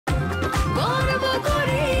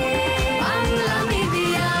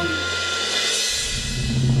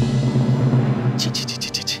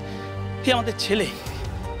হে আমাদের ছেলে,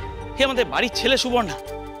 হে আমাদের বাড়ির ছেলে সুবর্ণা,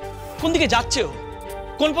 কোন দিকে যাচ্ছে ও?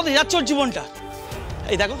 কোন পথে যাচ্ছে ওর জীবনটা?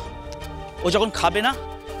 এই দেখো, ও যখন খাবে না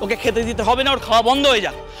ওকে খেতে দিতে হবে না, ওর খাওয়া বন্ধ হয়ে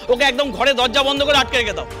যাক, ওকে একদম ঘরে দরজা বন্ধ করে আটকে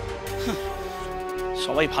রেখে দাও।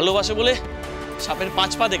 সবাই ভালোবাসে বলে সাপের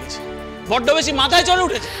 5 পা দেখেছে, বড্ড বেশি মাথায় চড়ে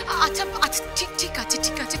উঠেছে। আচ্ছা আচ্ছা, ঠিক আছে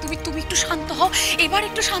ঠিক আছে, তুমি একটু শান্ত হও, এবার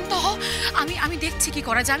একটু শান্ত হও। আমি দেখছি কি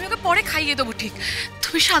করা যায়, আমি ওকে পরে খাইয়ে দেবো। ঠিক,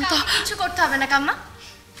 তুমি শান্ত হও, কিছু করতে হবে না কাম্মা।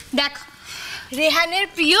 দেখো, রেহানের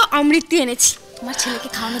প্রিয় অমৃতি এনেছি, তোমার ছেলেকে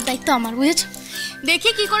খাওয়ানোর দায়িত্ব আমার, বুঝেছো? দেখি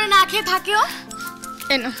কি করে না খেয়ে থাকে ও।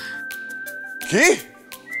 এনো। কি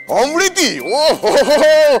অমৃতি? ও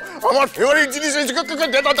আমার ফেভারিট জিনিস।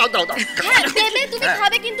 হ্যাঁ দেবে, তুমি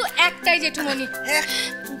খাবে, কিন্তু একটাই জেঠুমনি।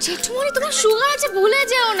 জেঠুমনি তোমার সুগার আছে, ভুলে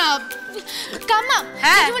যেও না। কাম্মা,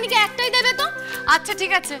 জেঠুমনিকে একটাই দেবে তো? আচ্ছা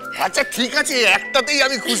ঠিক আছে। আচ্ছা ঠিক আছে, একটাতেই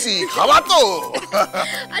আমি খুশি, খাওয়া তো।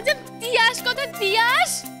 আচ্ছা তিয়াস কোথায়?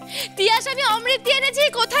 তিয়াস, তিয়াস, আমি অমৃতি এনেছি,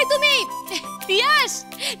 কোথায় তুমি? তিয়াস,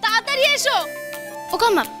 তাড়াতাড়ি এসো। ও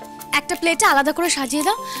কাম্মা, একটা প্লেটে আলাদা করে সাজিয়ে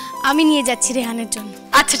দাও, আমি নিয়ে যাচ্ছি রেহানের জন্য।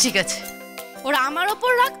 আচ্ছা ঠিক আছে। ওরা আমার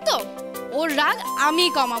ওপর রাখতো, ওর রাগ আমি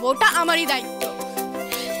কমাবো, ওটা আমারই দায়িত্ব।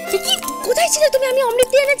 কি কোথায় ছিলে তুমি? আমি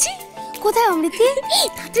অমৃতি এনেছি। কোথায় অমৃতি?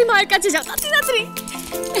 তাড়াতাড়ি মায়ের কাছে যাও, তাড়াতাড়ি।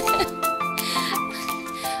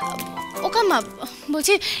 ও কাম্মা,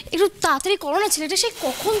 বলছি একটু তাড়াতাড়ি করো না, ছেলেটা সেই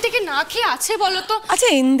কখন থেকে না খেয়ে আছে বলো তো। আচ্ছা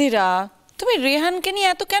ইন্দিরা, তুমি রেহানকে নিয়ে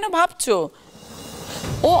এত কেন ভাবছো?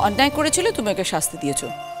 ও অন্যায় করেছিল, তুমি ওকে শাস্তি দিয়েছো,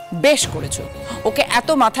 বেশ করেছো। ওকে এত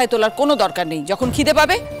মাথায় তোলার কোনো দরকার নেই, যখন খিদে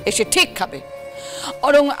পাবে এসে ঠিক খাবে।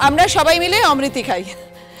 বরং আমরা সবাই মিলে অমৃতি খাই।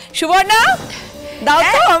 সুবর্ণা, দাও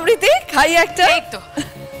তো অমৃতি, খাই একটা। এই তো,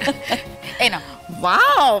 এই নাও।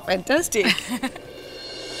 Wow, fantastic.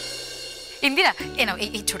 ইন্দিরা, এই নাও,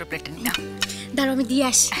 এই ছোট প্লেটটা নিয়ে নাও। দাঁড়াও আমি দিয়ে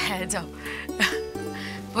আসি। হ্যাঁ যাও।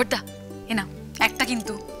 ভোরদা, এই নাও একটা,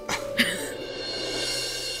 কিন্তু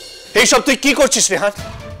এইসব তুই কি করছিস রেহান?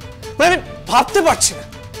 আমি ভাবতে পারছি না,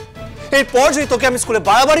 এরপর যদি তোকে আমি স্কুলে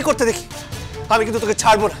বাড়াবাড়ি করতে দেখি, আমি কিন্তু তোকে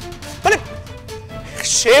ছাড়বো না। মানে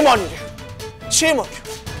shame on you, shame on you।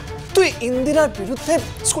 তুই ইন্দিরার বিরুদ্ধে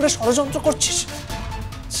স্কুলে ষড়যন্ত্র করছিস।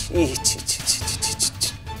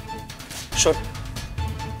 শোন,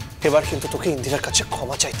 এবার কিন্তু তোকে ইন্দিরার কাছে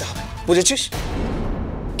ক্ষমা চাইতে হবে, বুঝেছিস?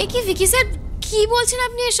 এ কি ভিকি স্যার, কি বলছেন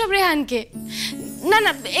আপনি এসব রেহানকে? না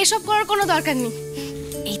না, এসব করার কোনো দরকার নেই।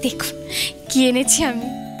 এই দেখুন কি এনেছি আমি।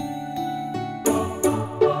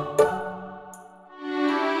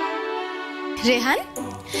 রেহান,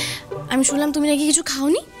 আমি শুনলাম তুমি নাকি কিছু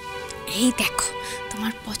খাওনি। এই দেখো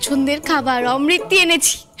তোমার পছন্দের খাবার অমৃতি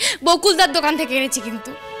এনেছি, বকুলদার দোকান থেকে এনেছি।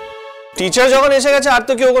 কিন্তু টিচার যখন এসে গেছে আর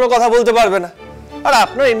তো কেউ কোনো কথা বলতে পারবে না। আর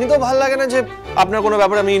আপনার এমনিতেও ভালো লাগে না যে আপনার কোনো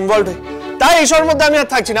ব্যাপারে আমি ইনভলভ হই, তাই এইসবের মধ্যে আমি আর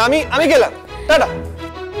থাকছি না। আমি গেলাম, টাটা।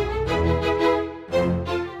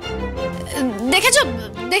 দেখেছো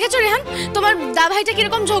দেখেছো রেহান, তোমার দা ভাইটা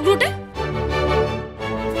কিরকম ঝগড়ুটে।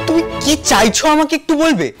 তুমি কি চাইছো আমাকে একটু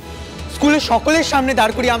বলবে? স্কুলে সকলের সামনে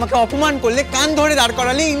দাঁড় করিয়ে আমাকে অপমান করলে, কান ধরে দাঁড়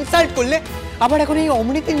করালে, ইনসাল্ট করলে, আবার এখন এই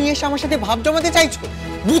অমৃতি নিয়ে এসে আমার সাথে ভাব জমাতে চাইছো?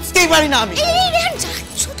 বুঝতেই পারি না আমি। এই রেহান,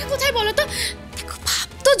 যাচ্ছোটা কোথায় বলো তো? দেখো, ভাব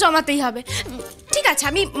তো জমাতেই হবে। ঠিক আছে,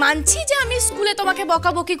 আমি মানছি যে আমি স্কুলে তোমাকে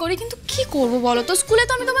বকাবকি করি, কিন্তু কি করব বলো তো? স্কুলে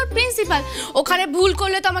তো আমি তোমার প্রিন্সিপাল, ওখানে ভুল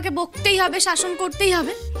করলে তো আমাকে বকতেই হবে, শাসন করতেই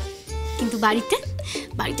হবে। কিন্তু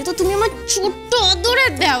বাড়িতে তো তুমি আমার ছোট্ট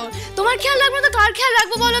আদরের দেও, তোমার খেয়াল রাখবো তো কার খেয়াল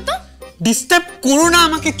রাখবো বলো তো? ডিস্টার্ব করো না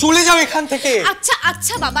আমাকে, চলে যাও এখান থেকে। আচ্ছা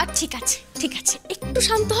আচ্ছা বাবা, ঠিক আছে ঠিক আছে, একটু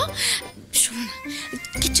শান্ত হও। শোনো না,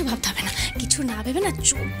 কিছু ভাবতে হবে না, কিছু না ভেবে না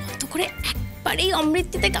চোখ বন্ধ করে একবারেই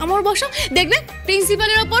অমৃতিতে কামড় বসো, দেখবে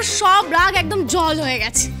প্রিন্সিপালের ওপর সব রাগ একদম জল হয়ে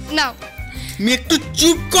গেছে। নাও। তুমি একটু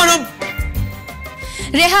চুপ করো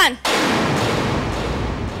রেহান।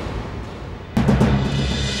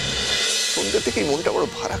 সন্ধ্যা থেকেই মনটা বড়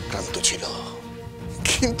ভারাক্রান্ত ছিল,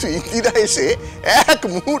 কিন্তু ইন্দিরা এসে এক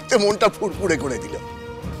মুহূর্তে মনটা ফুরফুরে করে দিল।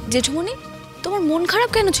 জেঠুমনি, তোমার মন খারাপ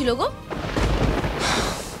কেন ছিল গো?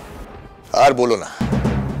 আর বলো না,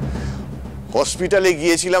 হসপিটালে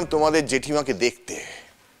গিয়েছিলাম তোমাদের জেঠিমাকে দেখতে,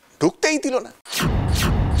 ঢুকতেই দিল না।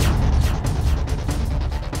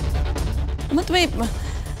 তুমি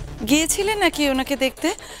গিয়েছিলে নাকি ওনাকে দেখতে?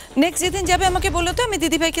 নেক্সট যেদিন যাবে আমাকে বলো তো, আমি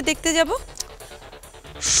দিদিভাইকে দেখতে যাব।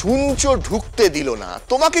 শুনছো, ঢুকতে দিল না,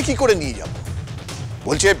 তোমাকে কি করে নিয়ে যাব?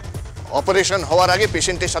 বলছে অপারেশন হওয়ার আগে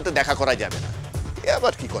পেশেন্টের সাথে দেখা করা যাবে না। এ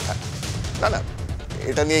আবার কি কথা? না না,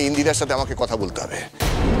 এটা নিয়ে ইন্দিরার সাথে আমাকে কথা বলতে হবে।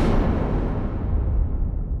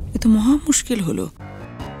 এ তো মহা মুশকিল হলো,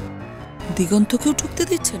 দিগন্তকেও ঢুকতে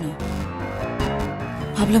দিচ্ছে না।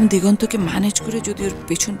 ভাবলাম দিগন্তকে ম্যানেজ করে যদি ওর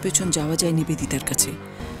পেছন পেছন যাওয়া যায় নিবেদিতার কাছে,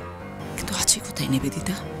 কিন্তু আছে কোথায়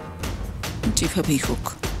নিবেদিতা? যেভাবেই হোক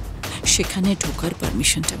সেখানে ঢোকার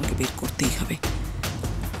পারমিশনটা আমাকে বের করতেই হবে,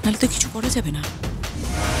 নাহলে তো কিছু করা যাবে না।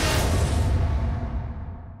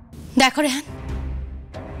 দেখো রেহান,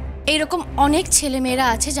 এইরকম অনেক ছেলেমেয়েরা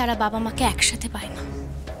আছে যারা বাবা মাকে একসাথে পায় না।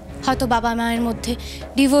 হয়তো বাবা মায়ের মধ্যে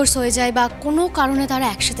ডিভোর্স হয়ে যায় বা কোনো কারণে তারা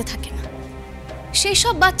একসাথে থাকে না। সেই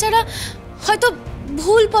সব বাচ্চারা হয়তো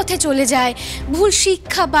ভুল পথে চলে যায়, ভুল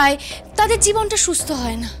শিক্ষা পায়, তাদের জীবনটা সুস্থ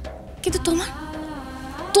হয় না। কিন্তু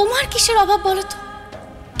তোমার কিসের অভাব বলো তো?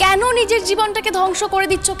 কেন নিজের জীবনটাকে ধ্বংস করে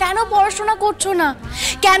দিচ্ছ? কেন পড়াশোনা করছো না?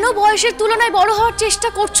 কেন বয়সের তুলনায় বড় হওয়ার চেষ্টা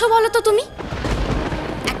করছো বলো তো তুমি?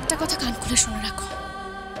 একটা কথা কান খুলে শুনে রাখো,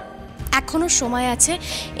 এখনো সময় আছে।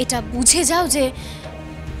 এটা বুঝে যাও যে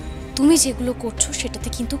তুমি যেগুলো করছো সেটাতে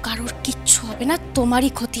কিন্তু কারোর কিচ্ছু হবে না,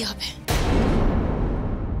 তোমারই ক্ষতি হবে।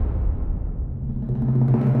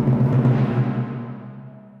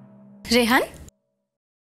 রেহান,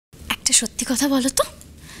 একটা সত্যি কথা বলো তো,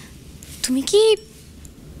 তুমি কি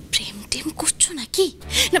প্রেম টেম করছো নাকি?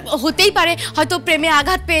 না, হতেই পারে হয়তো প্রেমে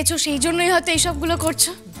আঘাত পেয়েছো, সেই জন্যই হয়তো এইসবগুলো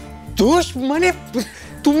করছো। দোষ মানে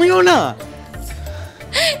তুমিও না।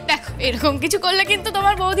 দেখো, এরকম কিছু করলে কিন্তু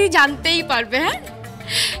তোমার বৌদি জানতেই পারবে। হ্যাঁ,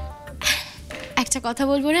 একটা কথা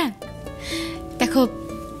বলবো রে, দেখো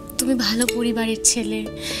তুমি ভালো পরিবারের ছেলে,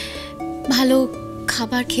 ভালো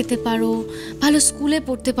খাবার খেতে পারো, ভালো স্কুলে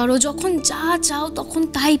পড়তে পারো, যখন যা চাও তখন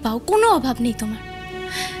তাই পাও, কোনো অভাব নেই তোমার।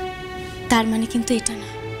 তার মানে কিন্তু এটা না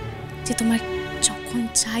যে তোমার যখন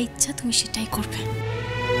যা ইচ্ছা তুমি সেটাই করবে।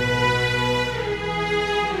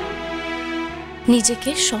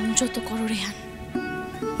 নিজেকে সংযত করো রেহান,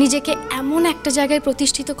 নিজেকে এমন একটা জায়গায়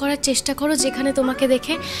প্রতিষ্ঠিত করার চেষ্টা করো যেখানে তোমাকে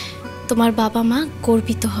দেখে তোমার বাবা মা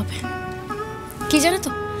গর্বিত হবে। কি জানো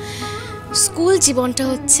তো, স্কুল জীবনটা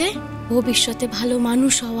হচ্ছে ভবিষ্যতে ভালো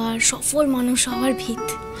মানুষ হওয়ার, সফল মানুষ হওয়ার ভিত।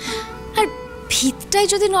 আর ভিতটাই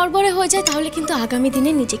যদি নড়বড়ে হয়ে যায় তাহলে কিন্তু আগামী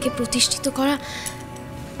দিনে নিজেকে প্রতিষ্ঠিত করা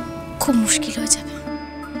খুব মুশকিল হয়ে যাবে।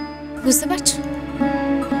 বুঝতে পারছো?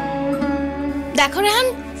 দেখো রেহান,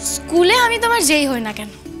 স্কুলে আমি তোমার যেই হই না কেন,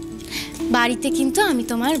 বাড়িতে কিন্তু আমি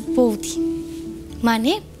তোমার বৌদি,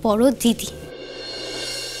 মানে বড় দিদি,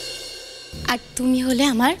 আর তুমি হলে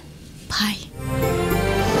আমার ভাই,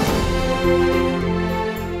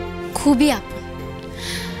 খুবই আপন।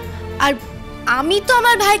 আর আমি তো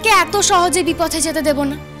আমার ভাইকে এত সহজে বিপথে যেতে দেব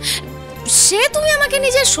না। সে তুমি আমাকে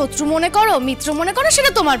নিজের শত্রু মনে করো, মিত্র মনে করো,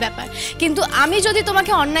 সেটা তোমার ব্যাপার, কিন্তু আমি যদি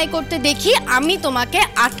তোমাকে অন্যায় করতে দেখি আমি তোমাকে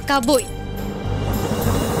আটকাবই।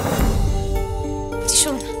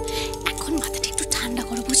 শোনো না, এখন মাথাটা একটু ঠান্ডা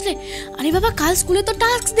করো, বুঝলে? আরে বাবা, কাল স্কুলে তো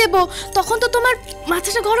টাস্ক দেব, তখন তো তোমার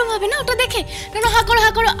মাথাটা গরম হবে না ওটা দেখে। না, হা করো,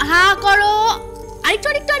 হা করো, হা করো, আরেকটু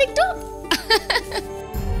আরেকটু আরেকটু।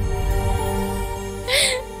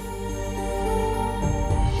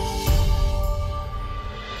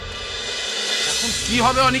 কি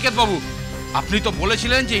হবে অনিকেত বাবু? আপনি তো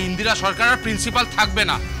বলেছিলেন যে ইন্দিরা সরকার আর প্রিন্সিপাল থাকবে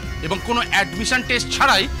না এবং কোনো অ্যাডমিশন টেস্ট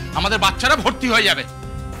ছাড়াই আমাদের বাচ্চারা ভর্তি হয়ে যাবে।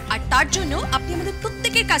 আর তার জন্য আপনি আমাদের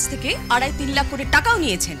প্রত্যেকের কাছ থেকে 2.5-3 লাখ করে টাকাও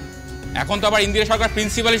নিয়েছেন। এখন তো আবার ইন্দিরা সরকার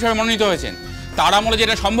প্রিন্সিপাল হিসেবে মনোনীত হয়েছেন। তার আমলে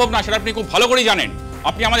যেটা সম্ভব না সেটা আপনি খুব ভালো করেই জানেন।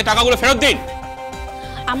 আপনি আমাদের টাকাগুলো ফেরত দিন।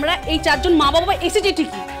 আমরা এই 4 জন মা বাবা এসেছি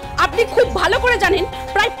ঠিকই, আপনি খুব ভালো করে জানেন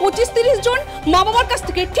প্রায় 25-30 জন মা বাবার কাছ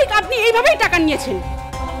থেকে ঠিক আপনি এইভাবেই টাকা নিয়েছেন।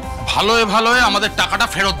 ভালোয় ভালোয় আমাদের টাকাটা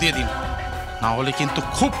ফেরত দিয়ে দিন, না হলে কিন্তু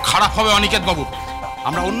খুব খারাপ হবে অনিকেত বাবু।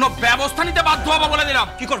 আমরা অন্য ব্যবস্থা নিতে বাধ্য হবো বলে দিলাম।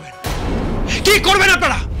 কি করবেন, কি করবেন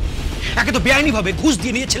আপনারা? একে তো বেআইনি ভাবে ঘুষ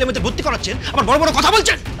দিয়ে নিয়ে ছেলে মেয়েদের ভর্তি করাচ্ছেন, আবার বড় বড় কথা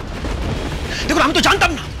বলছেন। দেখুন, আমি তো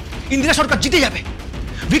জানতাম না ইন্দিরা সরকার জিতে যাবে।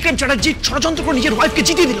 বিক্রম চ্যাটার্জি ষড়যন্ত্র করে নিজের ওয়াইফকে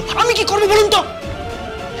জিতিয়ে দিল। আমি কি করবো বলুন তো?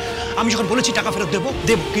 আমি যখন বলেছি টাকা ফেরত দেবো,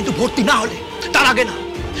 কিন্তু ভর্তি না হলে, তার আগে না,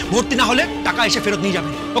 ভর্তি না হলে টাকা এসে ফেরত নিয়ে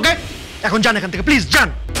যাবেন। ওকে, এখন যান এখান থেকে, প্লিজ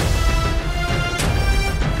যান।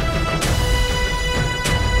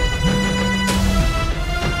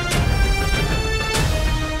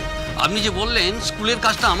 আপনি যে বললেন স্কুলের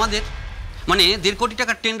কাজটা আমাদের, মানে 1.5 কোটি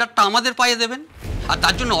টাকার টেন্ডারটা আমাদের পাইয়ে দেবেন, আর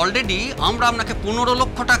তার জন্য অলরেডি আমরা আপনাকে 15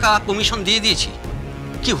 লক্ষ টাকা কমিশন দিয়ে দিয়েছি।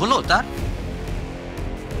 কি হলো তার?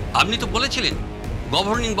 আপনি তো বলেছিলেন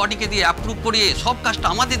গভর্নিং বডিকে দিয়ে অ্যাপ্রুভ করিয়ে সব কাজটা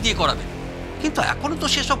আমাদের দিয়ে করাবেন, কিন্তু এখনও তো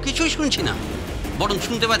সেসব কিছুই শুনছি না। বরং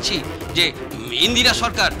শুনতে পাচ্ছি যে ইন্দিরা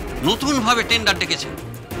সরকার নতুনভাবে টেন্ডার ডেকেছেন,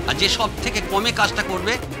 আর যে সব থেকে কমে কাজটা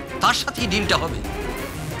করবে তার সাথেই ডিলটা হবে।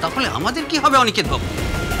 তাহলে আমাদের কি হবে অনিকেত বাবু?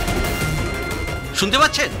 শুনতে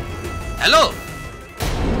পাচ্ছেন? হ্যালো,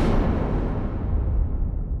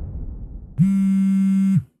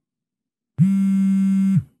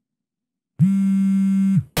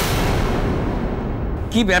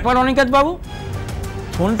 কি ব্যাপার অনিকেত বাবু,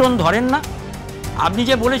 ফোন টোন ধরেন না? আপনি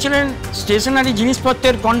যে বলেছিলেন স্টেশনারি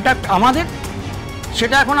জিনিসপত্রের কন্ট্যাক্ট আমাদের,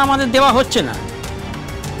 সেটা এখন আমাদের দেওয়া হচ্ছে না।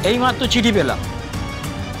 এইমাত্র চিঠি পেলাম।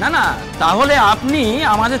 না না, তাহলে আপনি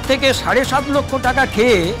আমাদের থেকে 7.5 লক্ষ টাকা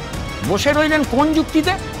খেয়ে বসে রইলেন কোন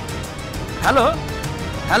যুক্তিতে? হ্যালো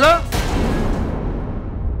হ্যালো,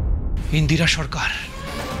 ইন্দিরা সরকার,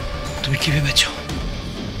 তুমি কি ভেবেছ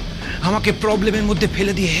আমাকে প্রবলেমের মধ্যে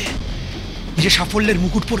ফেলে দিয়ে যে সাফল্যের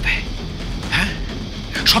মুকুট পরবে? হ্যাঁ,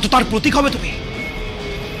 সততার প্রতীক হবে তুমি।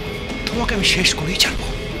 তোমাকে আমি শেষ করেই ছাড়বো।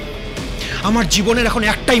 আমার জীবনের এখন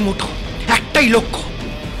একটাই মোটো, একটাই লক্ষ্য,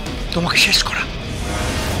 তোমাকে শেষ করা।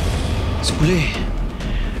 স্কুলে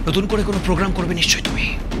নতুন করে কোনো প্রোগ্রাম করবে নিশ্চয় তুমি।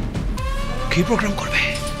 কি প্রোগ্রাম করবে?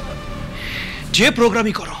 যে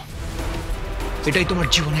প্রোগ্রামই করো, এটাই তোমার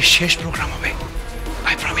জীবনের শেষ প্রোগ্রাম হবে,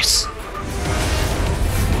 আই প্রমিস।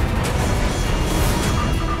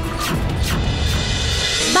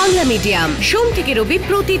 বাংলা মিডিয়াম সোম থেকে রবি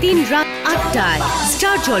প্রতিদিন রাত 8টায়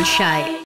স্টার জলসায়।